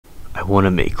I want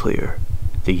to make clear,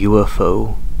 the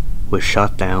UFO was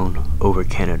shot down over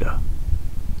Canada.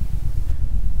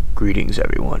 Greetings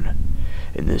everyone.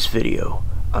 In this video,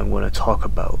 I'm going to talk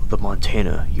about the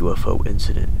Montana UFO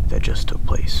incident that just took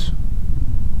place.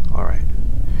 Alright,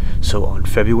 so on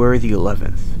February the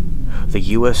 11th, the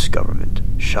US government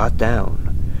shot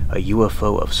down a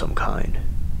UFO of some kind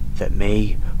that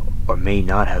may or may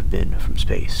not have been from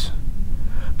space.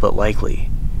 But likely,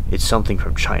 it's something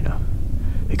from China,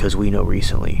 because we know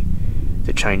recently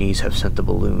the Chinese have sent the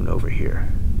balloon over here.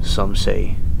 Some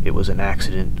say it was an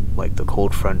accident, like the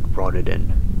cold front brought it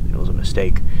in, and it was a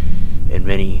mistake, and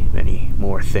many, many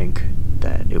more think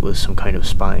that it was some kind of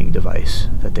spying device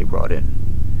that they brought in.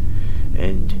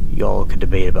 And y'all can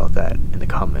debate about that in the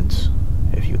comments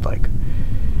if you'd like.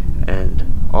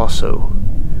 And also,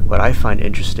 what I find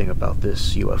interesting about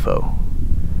this UFO,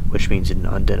 which means an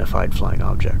unidentified flying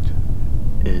object,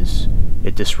 is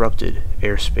it disrupted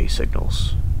airspace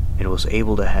signals and was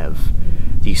able to have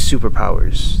these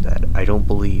superpowers that I don't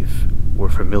believe we're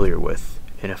familiar with,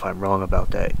 and if I'm wrong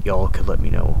about that, y'all could let me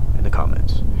know in the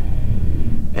comments.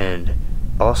 And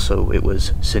also, it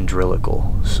was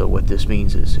cylindrical, so what this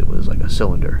means is it was like a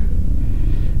cylinder.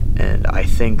 And I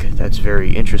think that's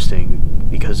very interesting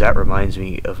because that reminds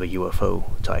me of a UFO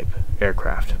type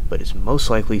aircraft, but it's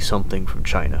most likely something from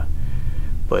China.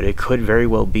 But it could very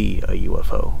well be a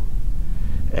UFO.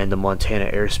 And the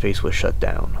Montana airspace was shut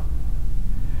down.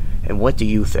 And what do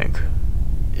you think?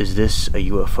 Is this a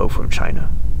UFO from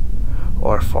China?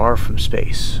 Or far from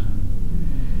space?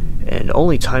 And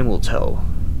only time will tell.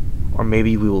 Or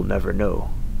maybe we will never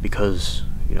know, because,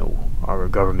 our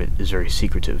government is very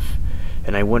secretive.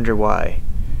 And I wonder why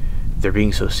they're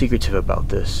being so secretive about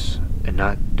this and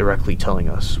not directly telling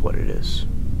us what it is.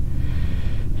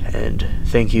 And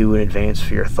thank you in advance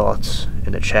for your thoughts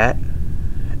in the chat,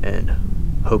 and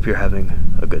hope you're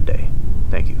having a good day.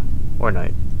 Thank you. Or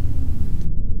night.